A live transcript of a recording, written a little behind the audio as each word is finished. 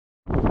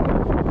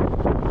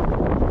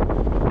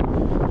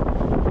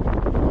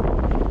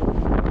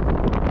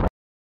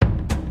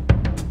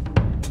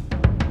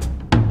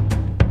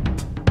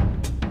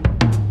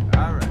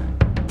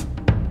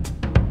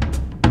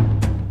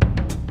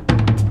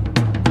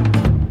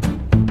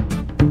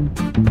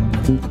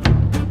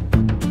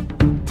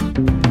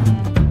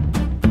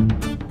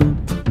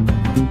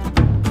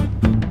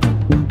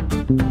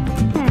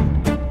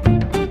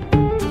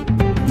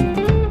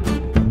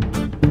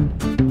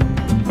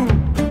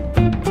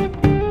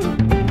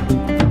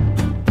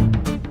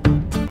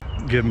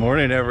Good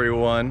morning,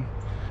 everyone.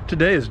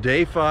 Today is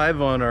day 5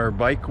 on our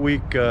bike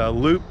week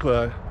loop.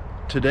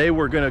 Today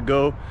we're going to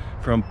go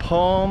from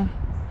Palm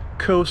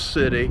Coast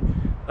City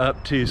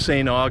up to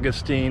St.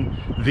 Augustine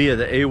via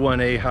the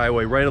A1A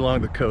highway right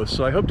along the coast.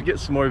 So I hope to get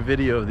some more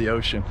video of the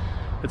ocean.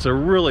 It's a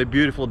really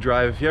beautiful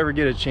drive. If you ever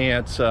get a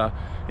chance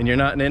and you're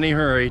not in any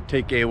hurry,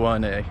 take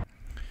A1A.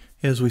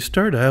 As we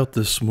start out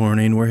this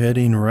morning, we're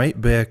heading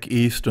right back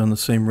east on the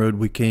same road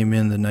we came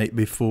in the night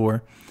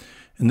before.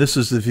 And this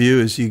is the view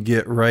as you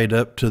get right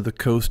up to the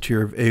coast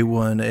here of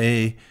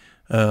A1A,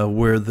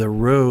 where the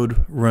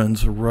road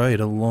runs right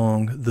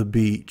along the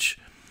beach.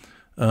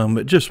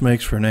 It just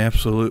makes for an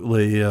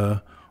absolutely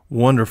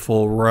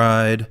wonderful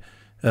ride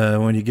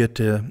when you get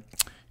to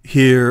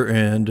hear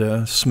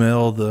and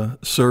smell the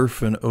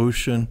surf and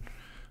ocean.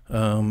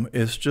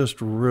 It's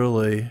just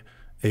really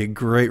a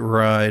great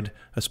ride,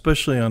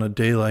 especially on a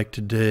day like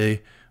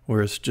today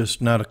where it's just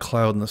not a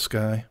cloud in the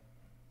sky.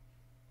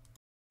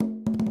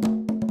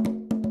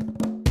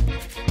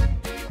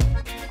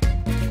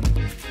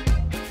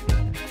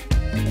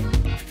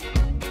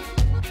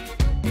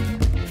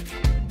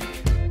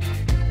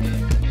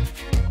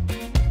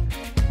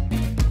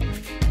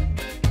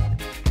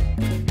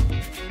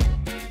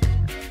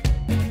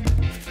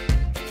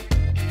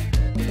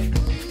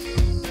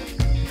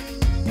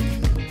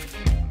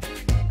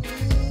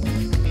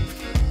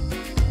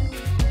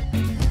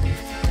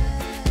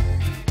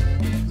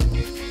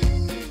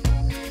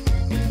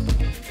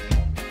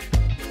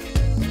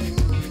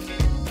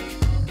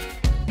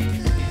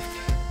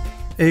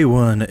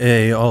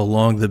 A1A all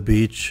along the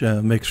beach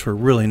makes for a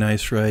really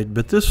nice ride,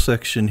 but this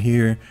section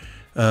here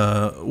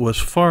was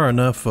far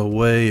enough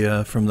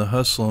away from the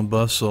hustle and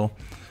bustle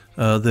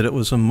that it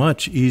was a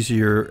much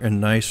easier and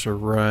nicer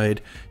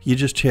ride. You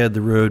just had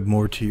the road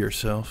more to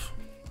yourself.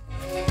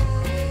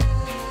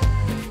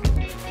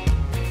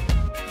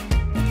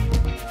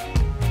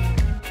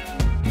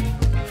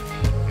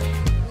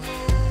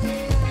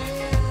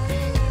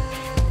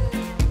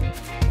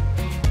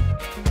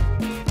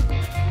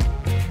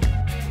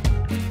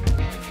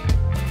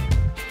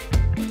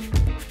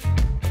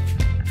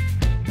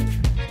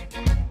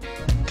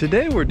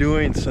 Today we're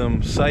doing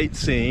some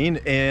sightseeing,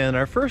 and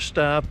our first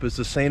stop is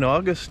the St.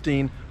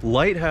 Augustine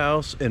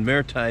Lighthouse and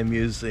Maritime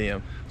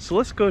Museum. So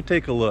let's go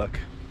take a look.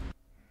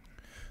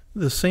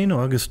 The St.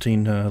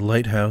 Augustine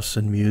Lighthouse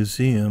and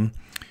Museum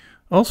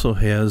also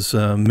has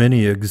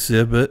many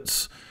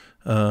exhibits.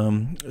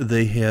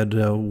 They had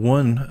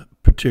one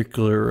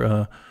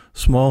particular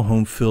small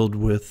home filled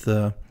with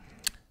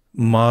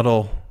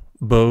model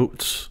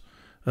boats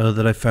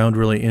that I found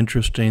really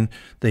interesting.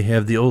 They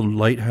have the old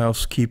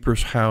lighthouse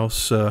keeper's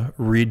house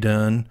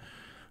redone.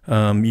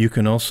 You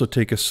can also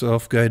take a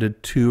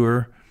self-guided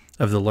tour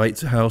of the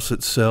lighthouse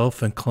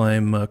itself and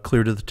climb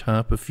clear to the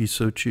top if you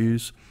so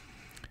choose.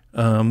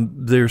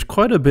 There's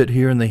quite a bit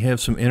here, and they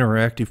have some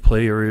interactive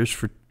play areas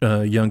for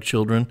young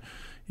children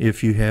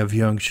if you have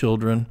young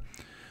children.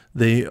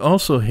 They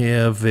also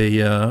have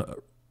a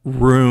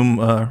room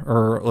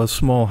or a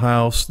small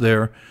house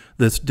there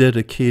that's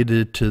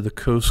dedicated to the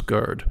Coast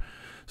Guard.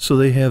 So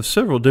they have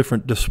several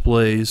different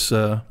displays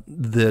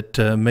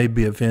that may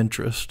be of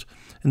interest.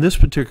 In this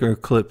particular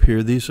clip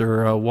here, these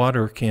are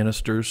water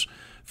canisters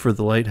for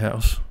the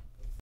lighthouse.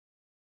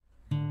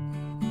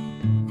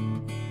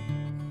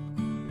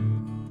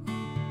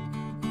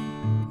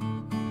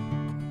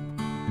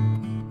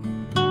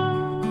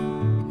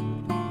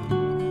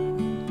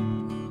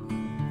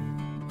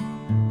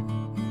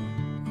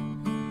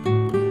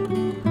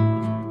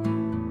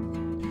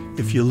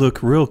 If you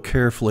look real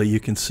carefully, you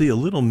can see a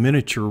little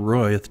miniature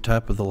Roy at the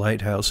top of the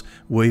lighthouse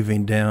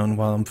waving down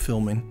while I'm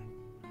filming.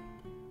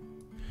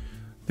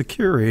 The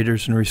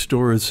curators and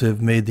restorers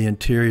have made the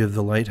interior of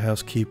the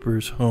lighthouse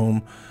keeper's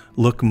home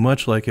look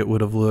much like it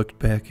would have looked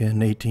back in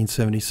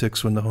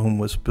 1876 when the home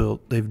was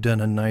built. They've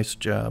done a nice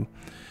job.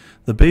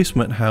 The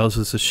basement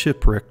houses a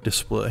shipwreck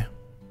display.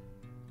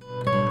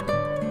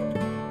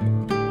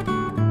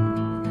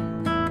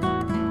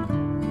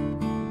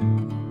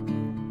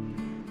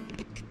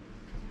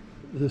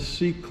 This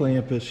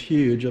C-clamp is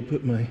huge. I'll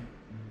put my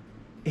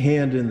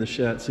hand in the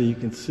shot so you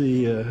can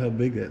see how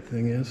big that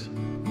thing is.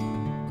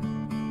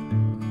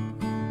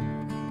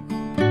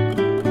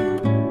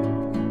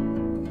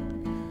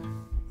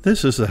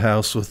 This is the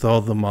house with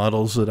all the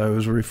models that I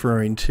was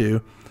referring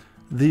to.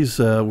 These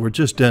were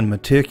just done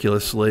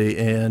meticulously,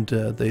 and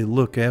they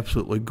look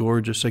absolutely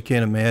gorgeous. I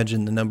can't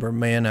imagine the number of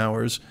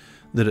man-hours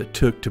that it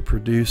took to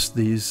produce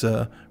these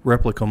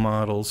replica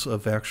models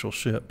of actual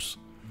ships.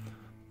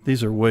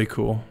 These are way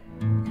cool.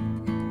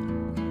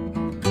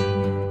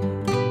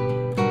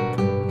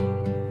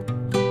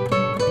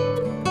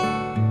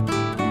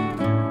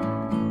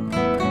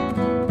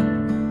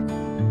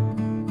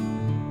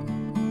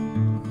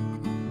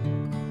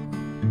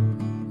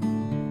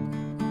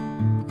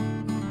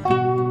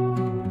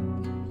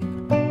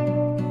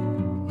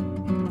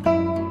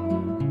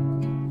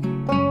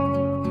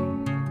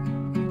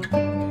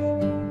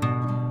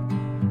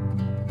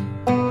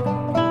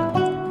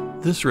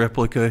 This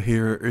replica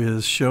here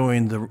is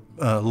showing the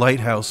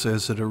lighthouse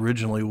as it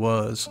originally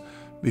was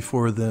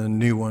before the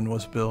new one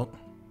was built.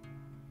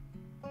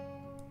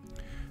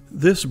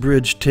 This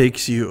bridge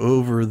takes you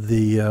over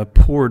the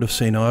port of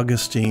St.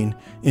 Augustine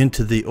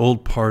into the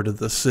old part of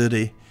the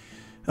city.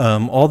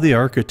 All the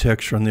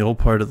architecture in the old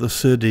part of the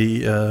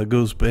city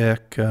goes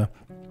back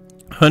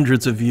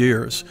hundreds of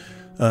years.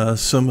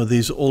 Some of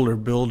these older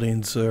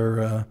buildings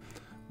are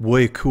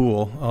way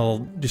cool. I'll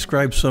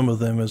describe some of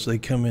them as they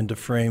come into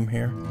frame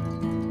here.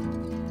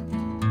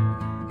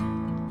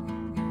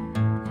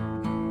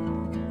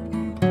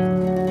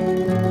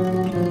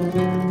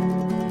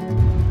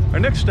 Our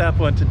next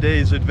stop on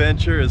today's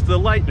adventure is the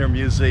Lightner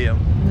Museum.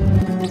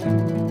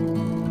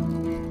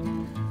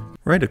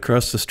 Right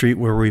across the street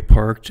where we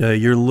parked,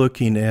 you're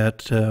looking at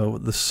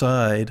the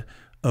side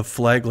of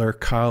Flagler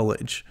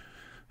College.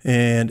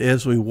 And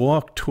as we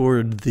walked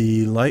toward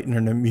the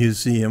Lightner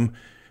Museum,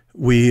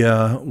 we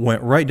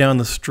went right down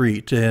the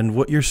street, and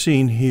what you're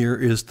seeing here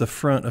is the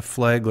front of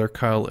Flagler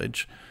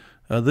College.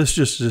 This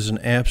just is an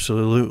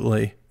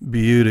absolutely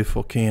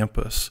beautiful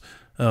campus,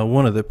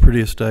 one of the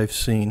prettiest I've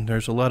seen.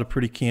 There's a lot of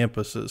pretty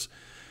campuses,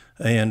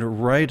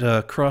 and right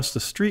across the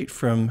street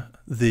from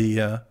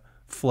the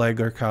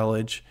Flagler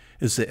College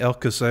is the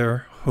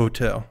Alcazar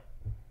Hotel.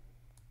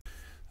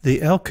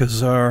 The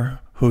Alcazar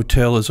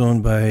Hotel is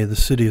owned by the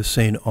city of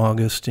St.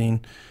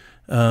 Augustine.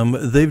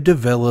 They've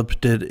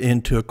developed it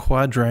into a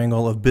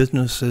quadrangle of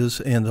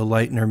businesses and the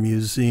Lightner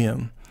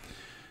Museum.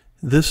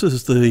 This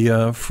is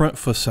the front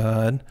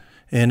facade,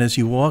 and as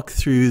you walk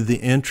through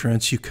the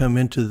entrance, you come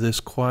into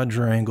this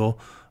quadrangle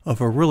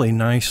of a really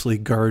nicely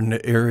gardened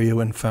area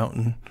and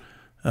fountain.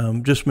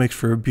 Just makes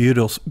for a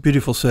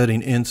beautiful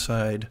setting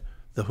inside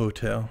the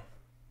hotel.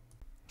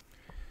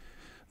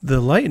 The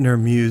Lightner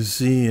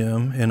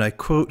Museum, and I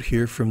quote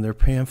here from their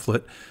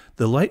pamphlet,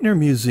 "The Lightner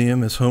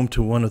Museum is home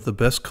to one of the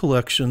best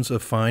collections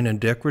of fine and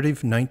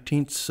decorative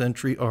 19th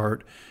century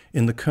art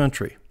in the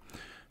country.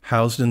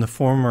 Housed in the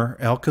former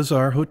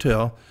Alcazar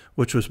Hotel,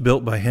 which was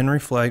built by Henry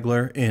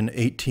Flagler in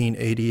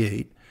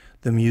 1888,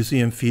 the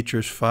museum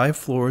features 5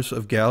 floors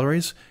of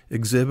galleries,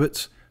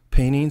 exhibits,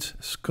 paintings,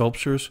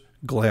 sculptures,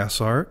 glass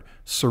art,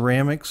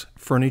 ceramics,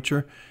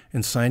 furniture,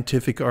 and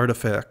scientific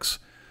artifacts.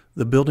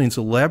 The building's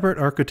elaborate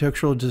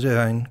architectural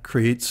design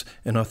creates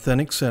an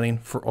authentic setting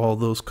for all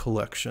those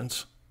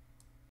collections."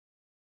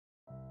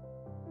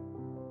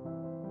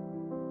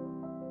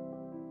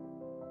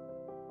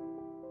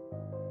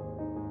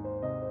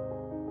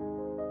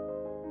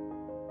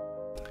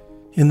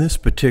 In this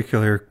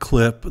particular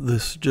clip,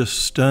 this just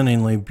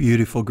stunningly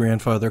beautiful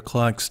grandfather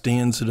clock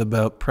stands at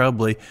about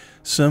probably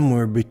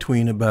somewhere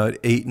between about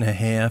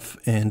 8.5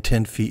 and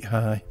 10 feet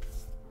high.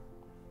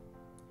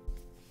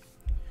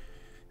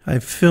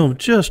 I've filmed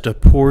just a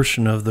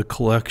portion of the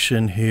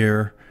collection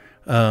here.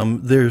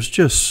 There's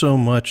just so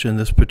much in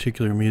this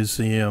particular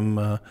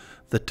museum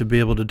that to be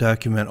able to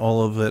document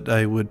all of it,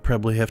 I would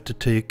probably have to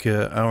take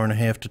an hour and a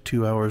half to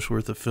 2 hours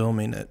worth of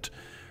filming it.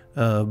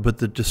 But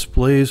the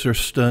displays are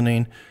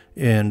stunning,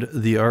 and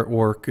the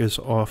artwork is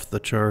off the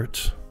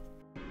charts.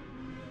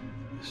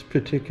 This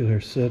particular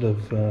set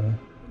of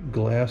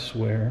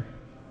glassware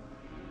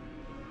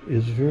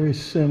is very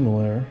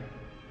similar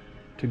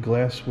to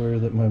glassware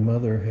that my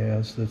mother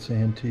has that's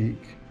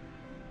antique.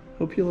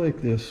 Hope you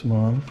like this,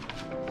 Mom.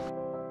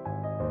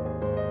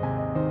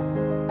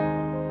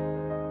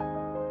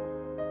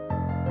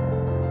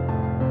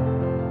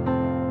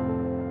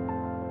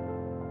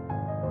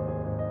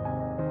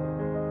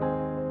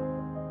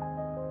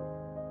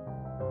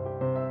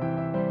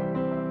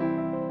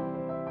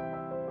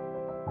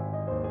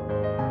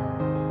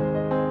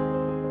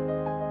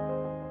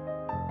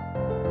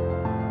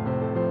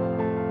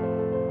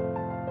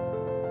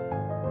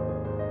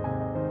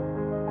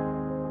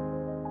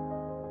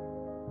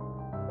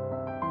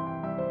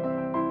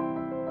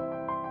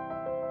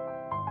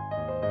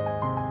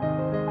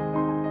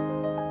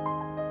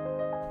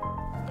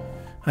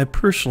 I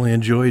personally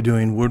enjoy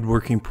doing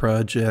woodworking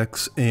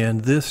projects,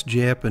 and this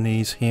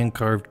Japanese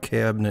hand-carved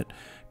cabinet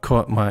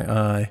caught my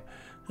eye.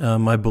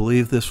 I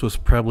believe this was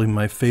probably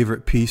my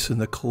favorite piece in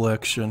the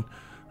collection.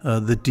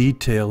 The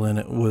detail in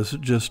it was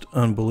just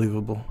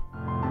unbelievable.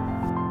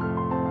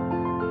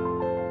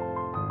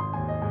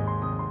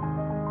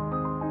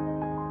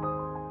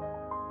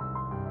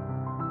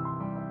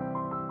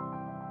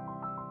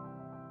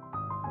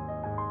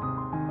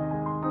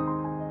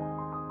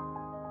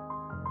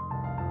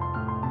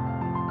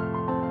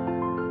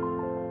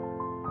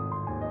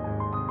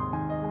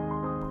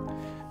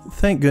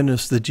 Thank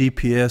goodness the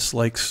GPS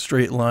likes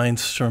straight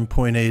lines from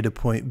point A to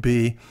point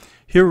B.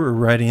 Here we're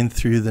riding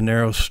through the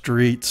narrow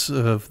streets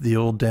of the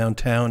old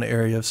downtown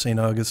area of St.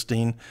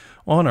 Augustine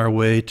on our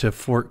way to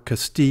Fort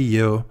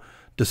Castillo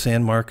de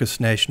San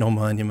Marcos National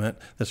Monument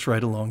that's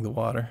right along the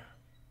water.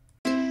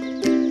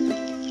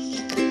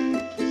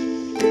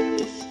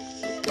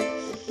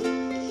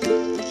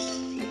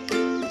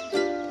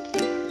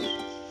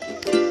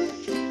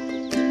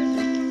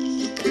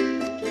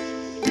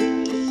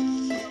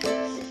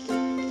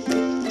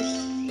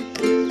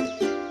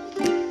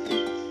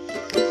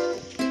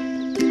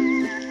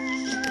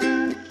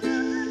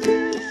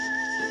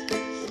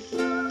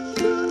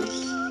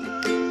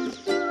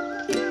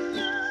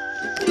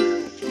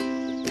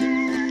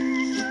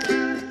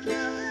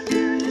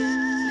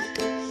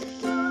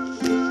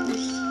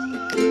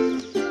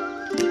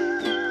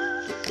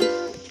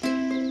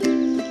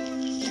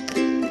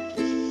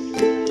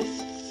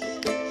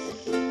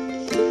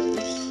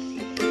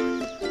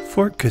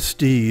 Fort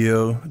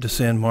Castillo de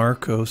San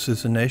Marcos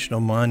is a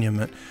national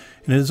monument,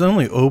 and it is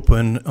only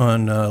open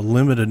on a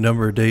limited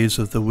number of days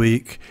of the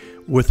week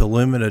with a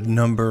limited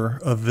number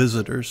of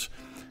visitors.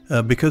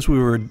 Because we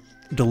were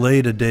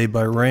delayed a day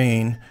by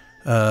rain,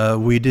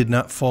 we did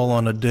not fall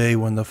on a day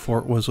when the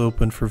fort was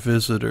open for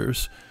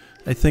visitors.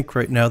 I think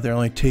right now they're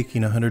only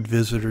taking 100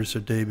 visitors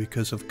a day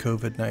because of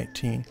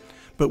COVID-19.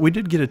 But we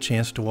did get a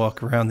chance to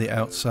walk around the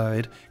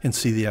outside and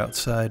see the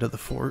outside of the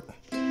fort.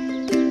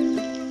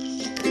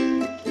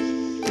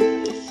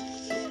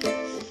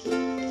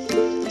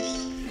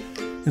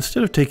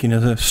 Instead of taking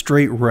a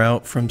straight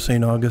route from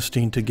St.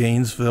 Augustine to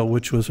Gainesville,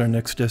 which was our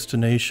next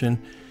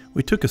destination,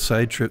 we took a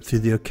side trip through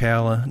the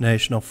Ocala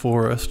National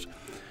Forest.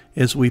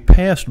 As we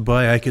passed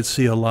by, I could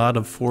see a lot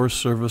of Forest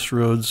Service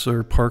roads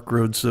or park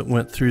roads that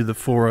went through the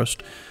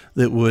forest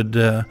that would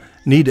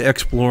need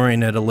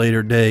exploring at a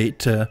later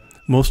date.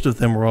 Most of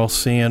them were all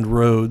sand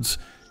roads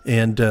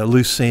and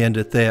loose sand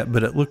at that,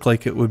 but it looked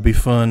like it would be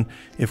fun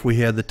if we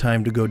had the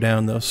time to go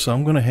down those. So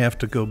I'm going to have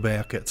to go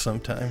back at some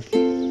time.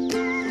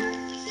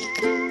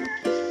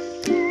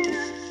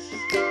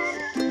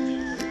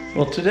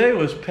 Well, today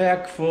was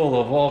packed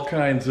full of all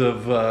kinds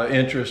of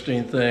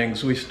interesting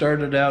things. We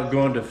started out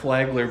going to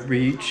Flagler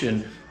Beach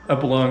and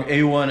up along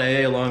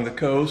A1A along the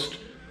coast.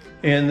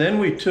 And then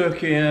we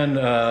took in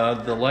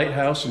the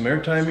Lighthouse and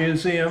Maritime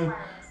Museum,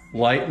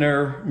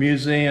 Lightner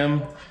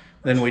Museum.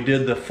 Then we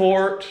did the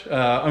fort.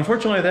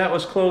 Unfortunately, that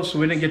was closed, so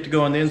we didn't get to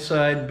go on the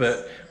inside,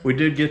 but we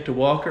did get to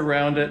walk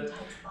around it.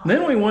 And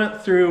then we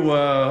went through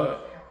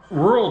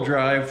Rural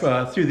Drive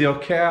through the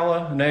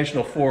Ocala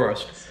National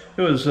Forest.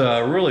 It was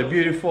really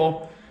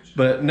beautiful,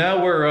 but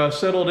now we're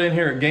settled in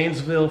here at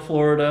Gainesville,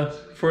 Florida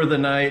for the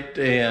night,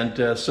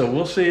 and so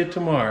we'll see you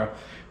tomorrow.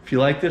 If you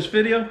like this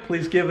video,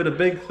 please give it a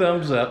big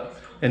thumbs up,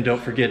 and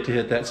don't forget to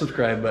hit that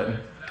subscribe button.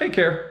 Take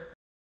care.